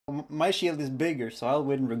my shield is bigger, so I'll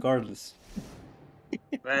win regardless.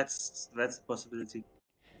 That's a possibility.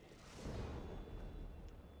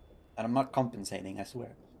 And I'm not compensating, I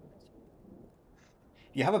swear.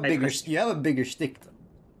 You have a bigger stick though.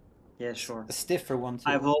 Yeah, sure. A stiffer one too.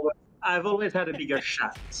 I've always had a bigger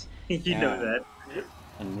shaft. You know that.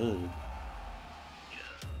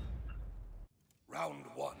 Round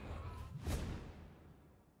one.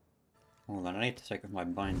 Hold on, I need to check if my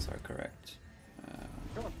binds are correct.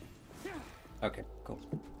 Okay, cool.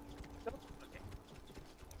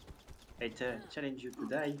 I challenge you to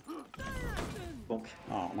die. Bonk.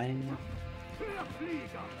 Oh man.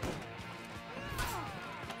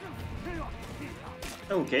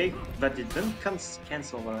 Okay, that didn't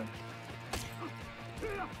cancel that.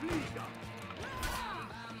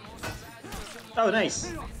 Oh,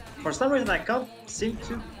 nice. For some reason I can't seem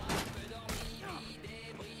to.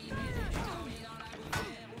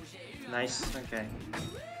 Nice, okay.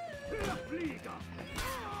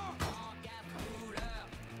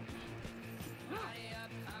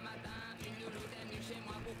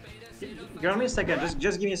 Give me a second,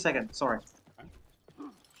 just give me a second, sorry.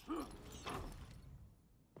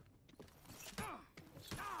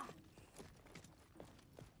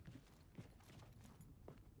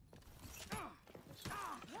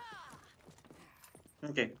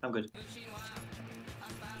 Okay, I'm good.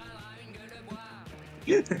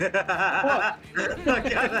 What?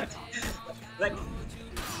 Like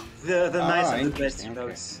the nice and the best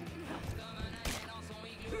emotes.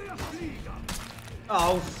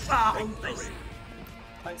 Oh, fuck! Nice.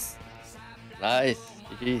 Nice. Nice.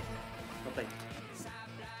 GG. Okay.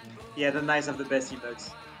 Yeah, the nice of the best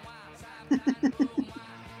emotes.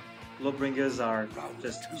 Lawbringers are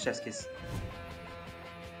just chef's kiss.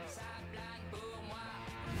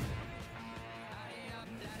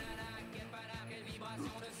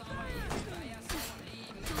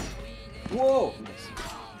 Whoa!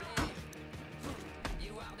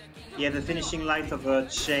 Yeah, the finishing light of a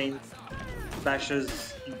chain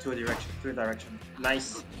bashes into a direction.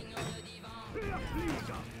 Nice.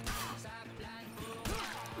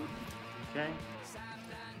 Okay.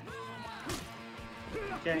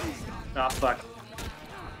 Okay. Ah, fuck.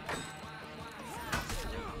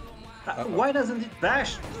 Why doesn't it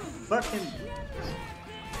bash? Fucking.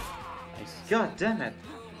 Nice. God damn it.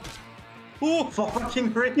 Oh,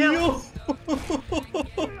 fucking real!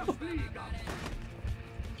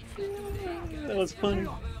 That was funny.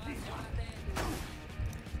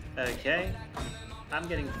 Okay. I'm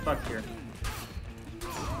getting fucked here.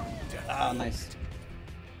 Ah, nice.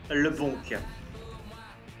 Le bonk.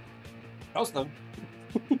 Close though.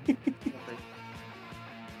 Okay.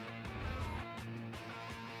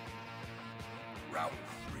 Round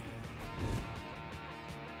three.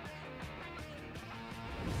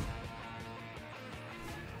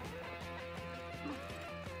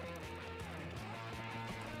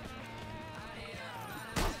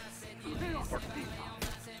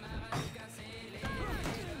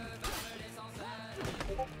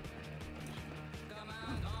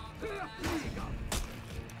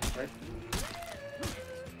 Right.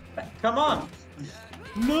 Come on!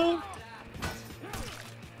 No!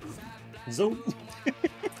 Zone.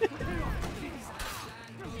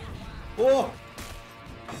 Oh!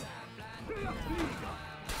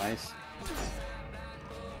 Nice.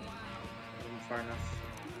 Far enough.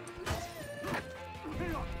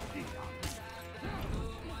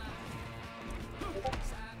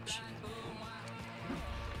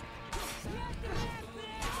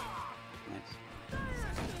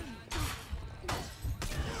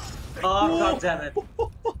 Oh, god damn it.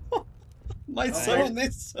 My zone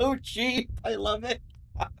is so cheap. I love it.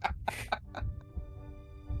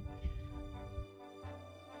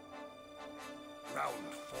 Round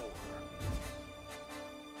four.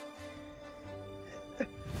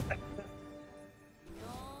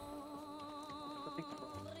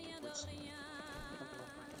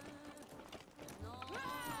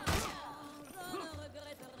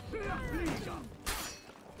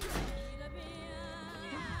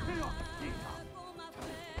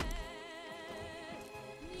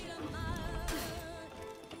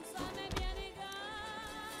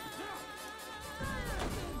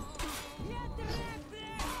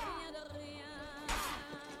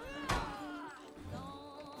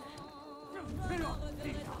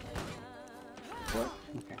 What?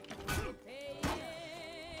 Okay.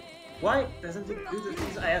 Why doesn't it do the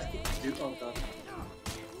things I asked it to do? Oh god.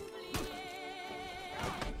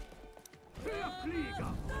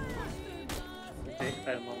 Okay,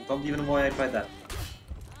 don't even know why I tried that.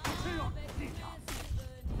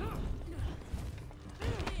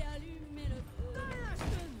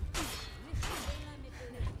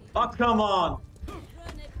 Oh, come on!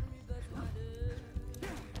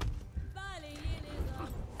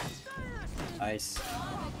 Nice.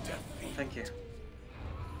 Thank you.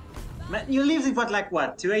 Man, you lived with like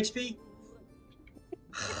what? 2 HP?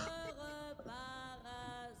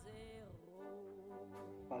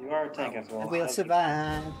 Well, you are a tank as well. We'll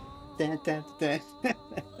survive. Dun, dun, dun.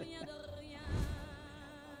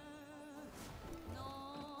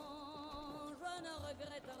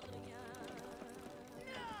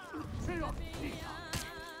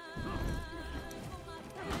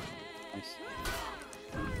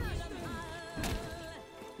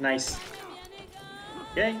 Nice.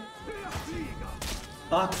 Okay.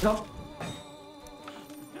 Oh, no.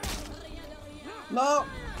 No!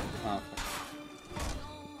 Oh,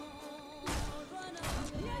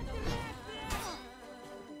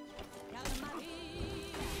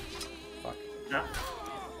 fuck. No.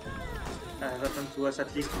 That happened to us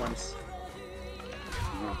at least once.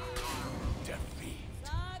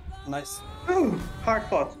 Nice. Ooh, hard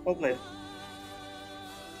fought. Well played.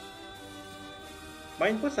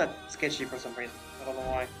 My inputs are sketchy for some reason. I don't know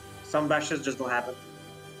why. Some bashes just don't happen.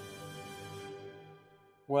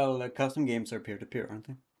 Well, custom games are peer-to-peer, aren't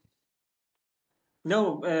they?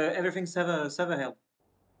 No, everything's server held.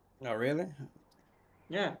 Oh, really?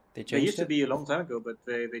 Yeah. They They changed used to it? be a long time ago, but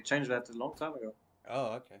they changed that a long time ago.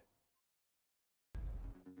 Oh, okay.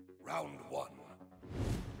 Round 1.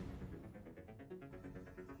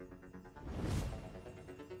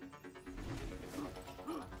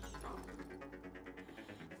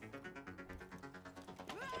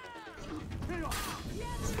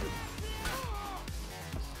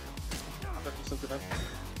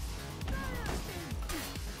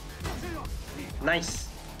 Nice.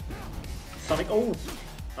 Sonic. Oh,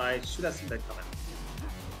 I should have seen that coming.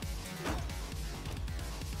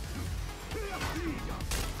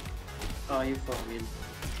 Oh, you for real?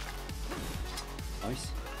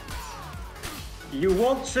 Nice. You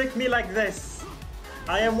won't trick me like this.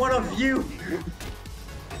 I am one of you.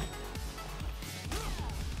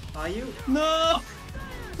 Are you? No!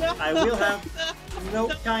 I will have no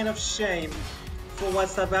kind of shame for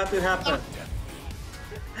what's about to happen.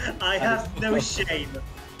 I have no shame.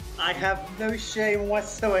 I have no shame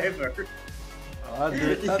whatsoever. I'll do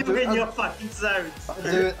it. I'll do You're it. in your fucking zones. I'll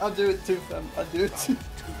do it. I'll do it too, fam. I'll do it too.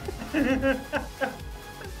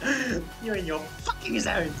 You're in your fucking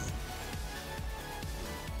zones.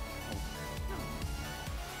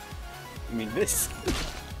 You mean this?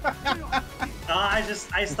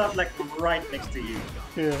 I stopped like right next to you.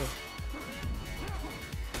 Yeah.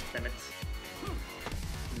 Damn it.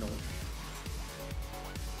 No.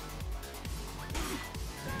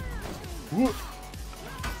 Whoop.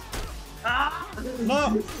 Ah!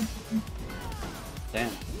 No!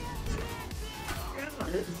 Damn.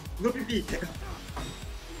 No pee.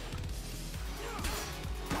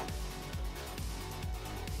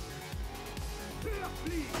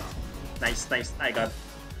 Nice, nice. I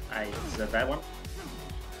deserve that one.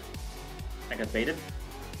 I got baited.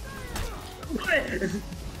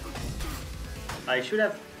 I should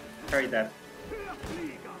have carried that.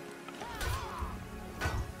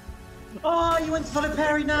 Oh, you went for the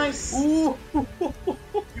parry, nice! Ooh!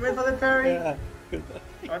 You went for the parry! Yeah.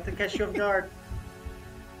 I want to catch you off guard.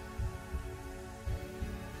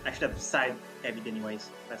 I should have side heavied anyways.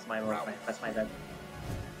 That's my that's my bad.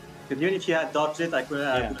 But even if you had dodged it, I could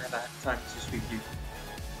have had time to sweep you.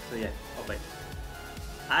 So yeah, okay.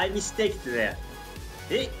 I mistaked there.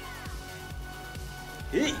 Hey!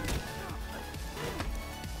 Hey!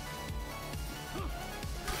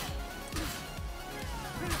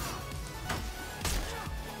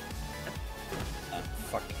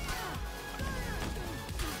 Fuck.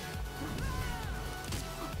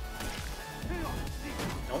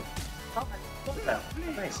 No? Oh, well,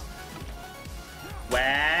 nice.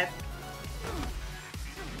 What?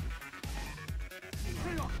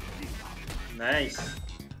 Nice.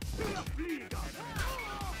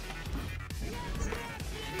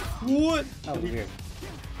 What? That was weird.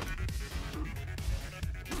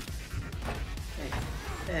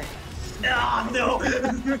 Ah, no!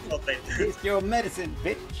 It's your medicine,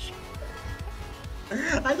 bitch.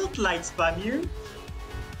 I don't light spam you.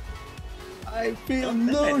 I feel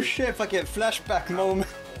no shit. Fucking flashback moment.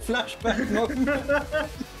 Flashback moment.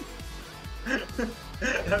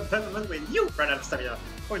 But when you run out of stamina.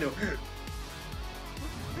 Oh no.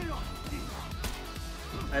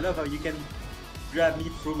 I love how you can grab me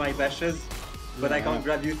through my bashes, but I can't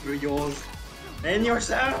grab you through yours. And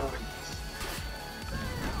yourself!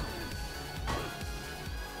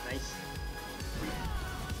 Nice.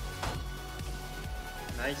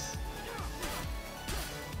 Nice.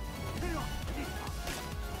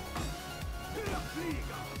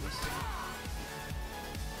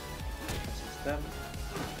 Them.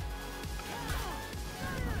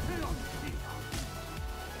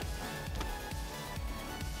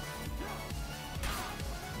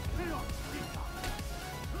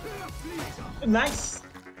 Nice!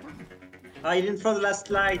 I didn't throw the last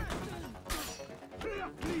slide.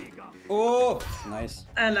 Oh, nice.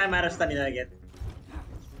 And I'm out of stamina again.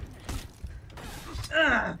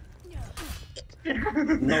 Ah!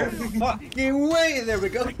 No fucking way! There we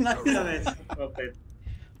go. Nice. Damn it. Well played.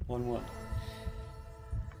 1-1.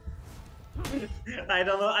 I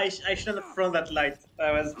don't know. I shouldn't have thrown that light.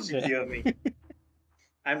 That was shitty of me.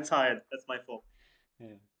 I'm tired. That's my fault. Yeah.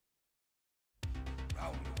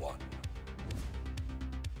 Round 1.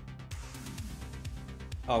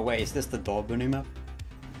 Oh wait, is this the Daubeny map?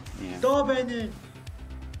 Yeah. Daubeny!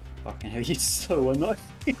 Fucking hell, he's so annoying.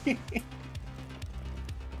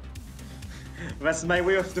 That's my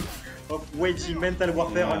way of waging mental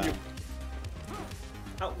warfare on you.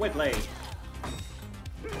 Oh, wait, play.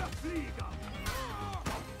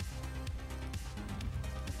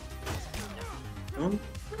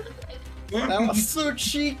 That was so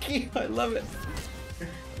cheeky. I love it.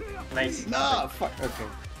 Nice. Nah, fuck. Okay.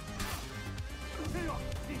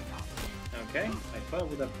 Okay, I thought I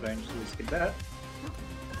would have planned to skip that.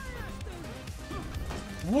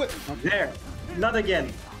 What? There! Not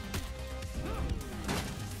again!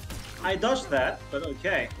 I dodged that, but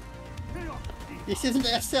okay. This isn't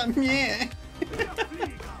SME.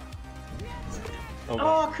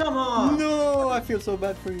 Oh, come on! No, I feel so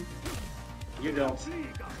bad for you. You don't.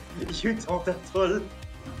 You don't at all. A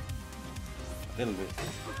little bit.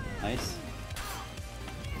 Nice.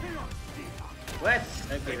 What?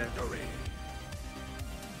 Okay then.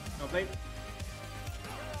 No play.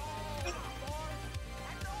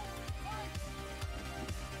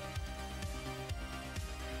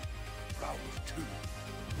 Round 2.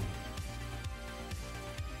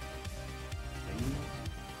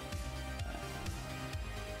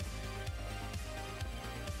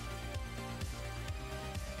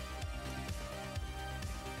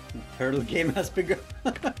 Turtle game has begun.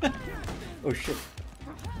 Oh shit.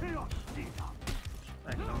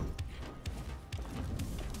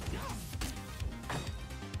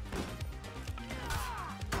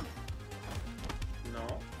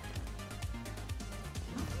 No.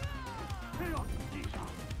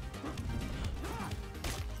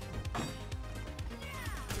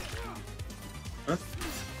 Huh?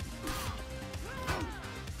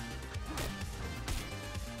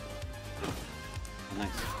 Nice.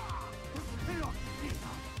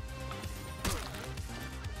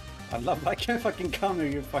 I love I can fucking counter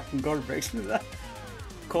your fucking guard breaks with that.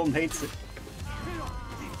 Colm hates it.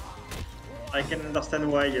 I can understand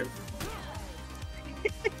why you.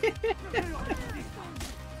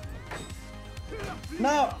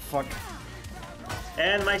 No! Fuck.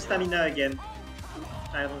 And my stamina again.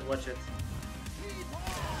 I don't watch it.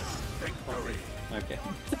 Victory. Okay.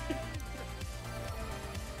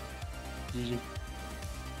 GG.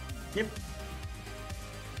 Yep.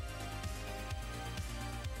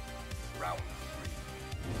 Round 3.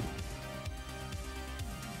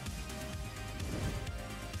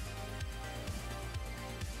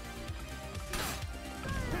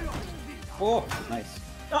 Oh, nice.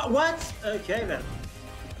 What? Okay then.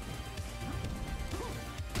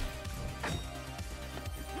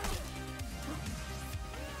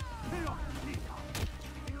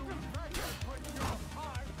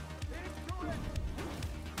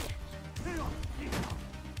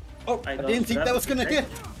 Oh, I didn't think that was gonna hit.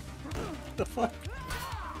 The fuck?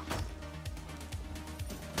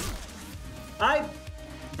 I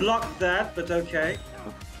blocked that, but okay.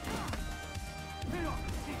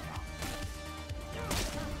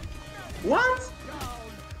 What?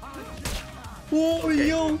 Oh, Okay.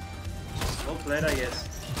 yo! Well played, I guess.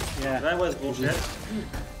 Yeah. That was bullshit.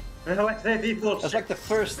 What did I do bullshit? That's like the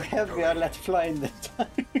first heavy I let fly in the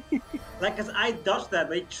time. Like, cause I dodged that,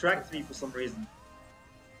 but it tracked me for some reason.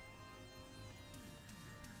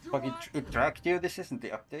 Fuck, it tracked you? This isn't the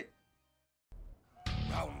update.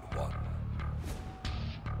 Round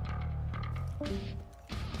 1.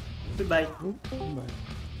 Goodbye.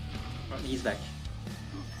 Oh, he's back.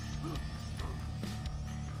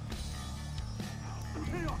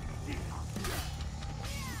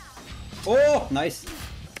 Oh, nice.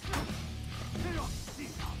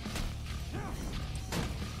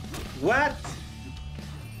 What?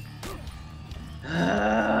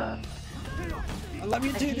 I love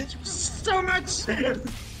you, dude. So much! No.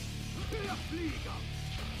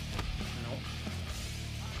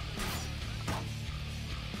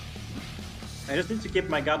 I just need to keep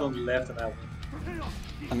my guard on the left and I win.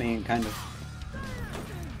 I mean, kind of.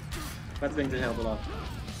 That's going to help a lot.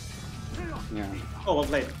 Yeah. Oh, well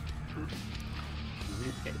played.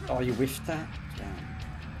 Oh, you whiffed that? Damn.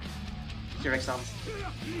 T-Rex sounds.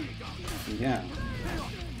 Yeah.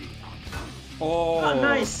 Oh, Oh,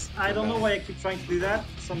 nice! I don't know why I keep trying to do that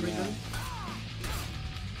for some reason.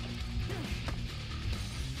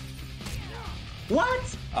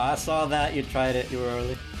 What? I saw that. You tried it. You were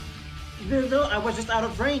early. No, I was just out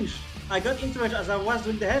of range. I got into it as I was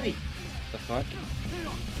doing the heavy. The fuck?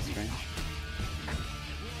 Strange.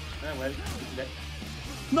 Ah, well,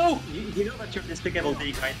 No! you know that you're despicable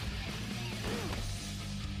being, right?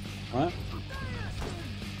 What?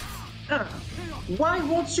 Why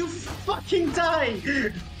won't you fucking die?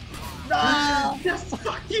 Ah! Just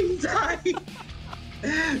fucking die!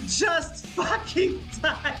 Just fucking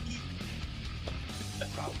die!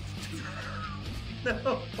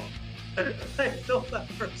 No! I know that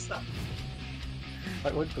first time.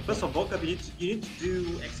 What? First for bulk up, you need to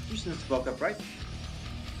do executions to bulk up, right?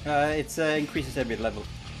 It's increases every level.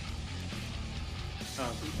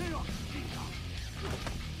 Oh.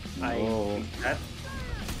 Oh. That.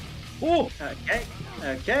 Oh! Okay,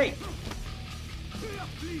 okay.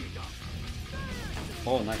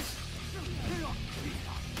 Oh, nice.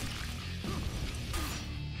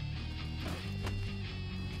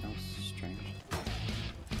 That was strange.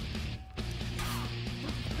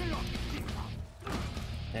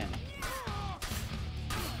 Damn.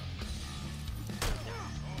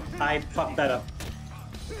 I fucked that up.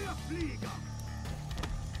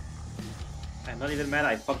 I'm not even mad,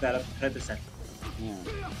 I fucked that up 100%. Yeah.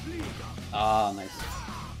 Ah, nice.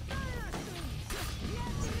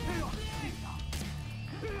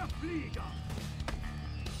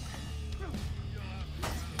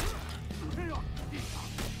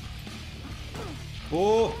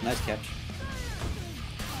 Oh, nice catch.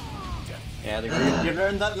 Yeah, you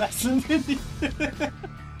learned that lesson, didn't you?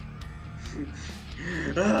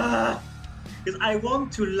 Because I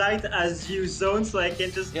want to light as you zone so I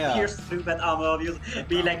can just pierce through that armor of yours,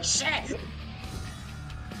 be like, shit!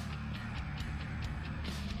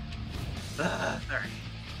 Alright.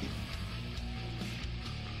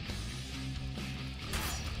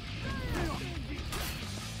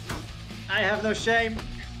 I have no shame.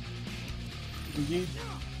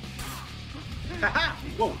 Haha!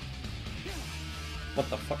 Whoa! What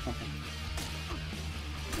the fuck?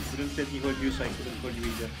 You couldn't let me hold you, so I couldn't hold you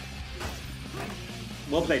either.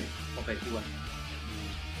 Well played. Well played.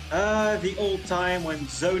 2-1. The old time when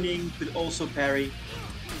zoning could also parry.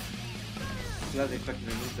 Glad they fucking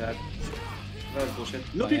removed that. That was bullshit.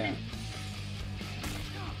 No, yeah.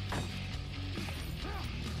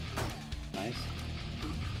 Nice.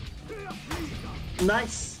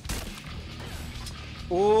 Nice!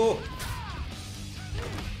 Oh!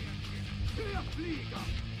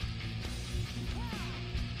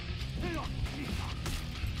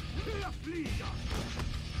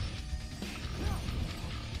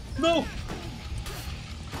 No!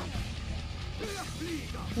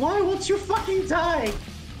 Why won't you fucking die?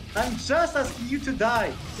 I'm just asking you to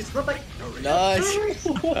die. It's not like... Nice.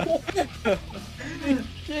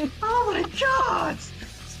 Oh my god!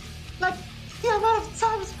 Like, the amount of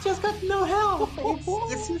times you just got no health.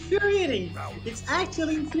 It's infuriating. It's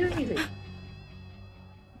actually infuriating.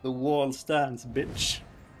 The wall stands, bitch.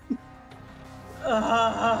 No,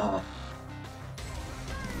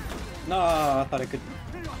 I thought I could.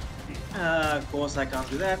 Of course I can't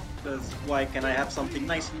do that, because why can I have something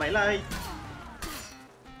nice in my life?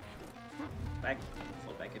 Back,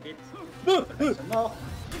 fall back a bit. Back some more.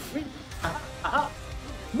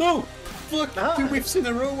 No! Fuck! 2 whiffs in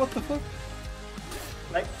a row, what the fuck?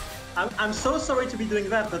 Like, I'm so sorry to be doing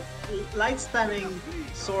that, but light spamming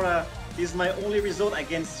Sora is my only resort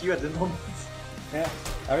against you at the moment. Yeah,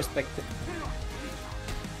 I respect it.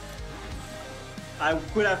 I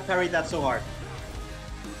could have parried that so hard.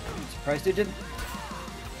 Surprised you didn't.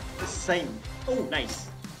 The same. Oh, nice.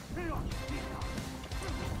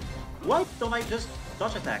 Why don't I just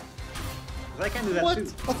dodge attack? 'Cause I can do that What?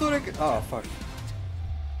 too. I thought I could. Oh, fuck.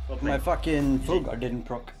 My fucking full guard didn't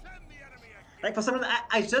proc. Like for some reason,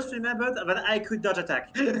 I just remembered that I could dodge attack.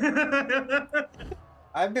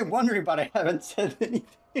 I've been wondering, but I haven't said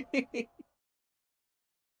anything.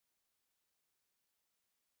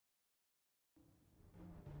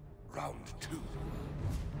 Round 2.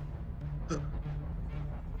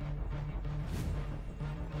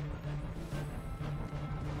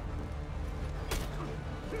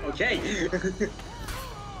 Okay.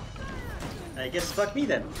 I guess fuck me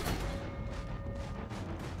then.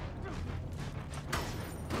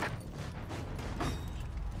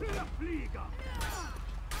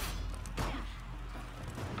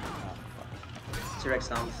 T-Rex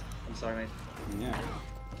sounds I'm sorry, mate. Yeah.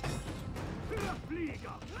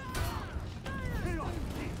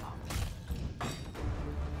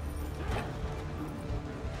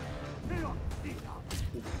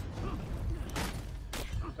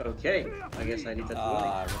 Okay, I guess I did that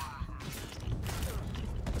wrong.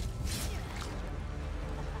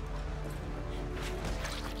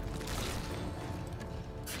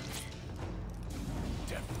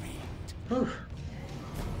 Whew.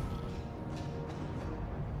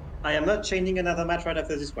 I am not changing another match right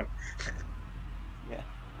after this one. Yeah.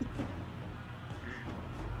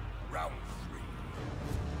 Round 3.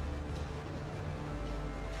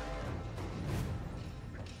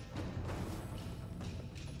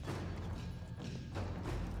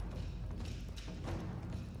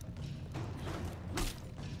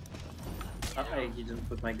 I didn't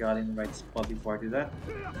put my guard in the right spot before I do that.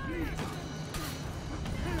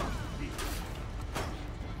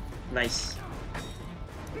 Nice.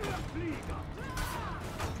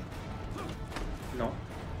 No.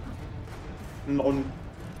 No.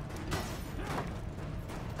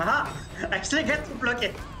 Haha! I actually get to block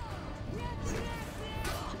it!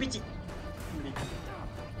 Pity.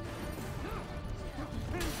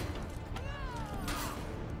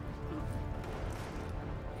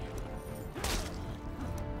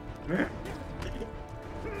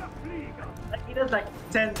 It does like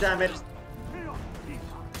 10 damage.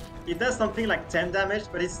 It does something like 10 damage,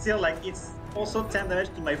 but it's still like, it's also 10 damage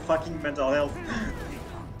to my fucking mental health.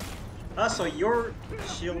 Ah, so your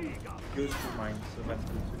shield goes to mine, so that's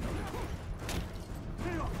good to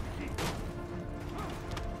know.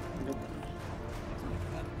 Nope.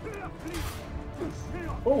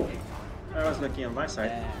 Oh! I was lucky on my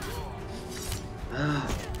side.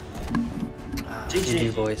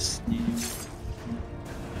 GG, boys.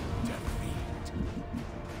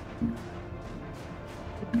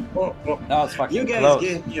 Oh, That was fucking you guys close.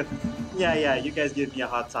 gave me a... Yeah, you guys gave me a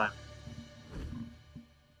hard time.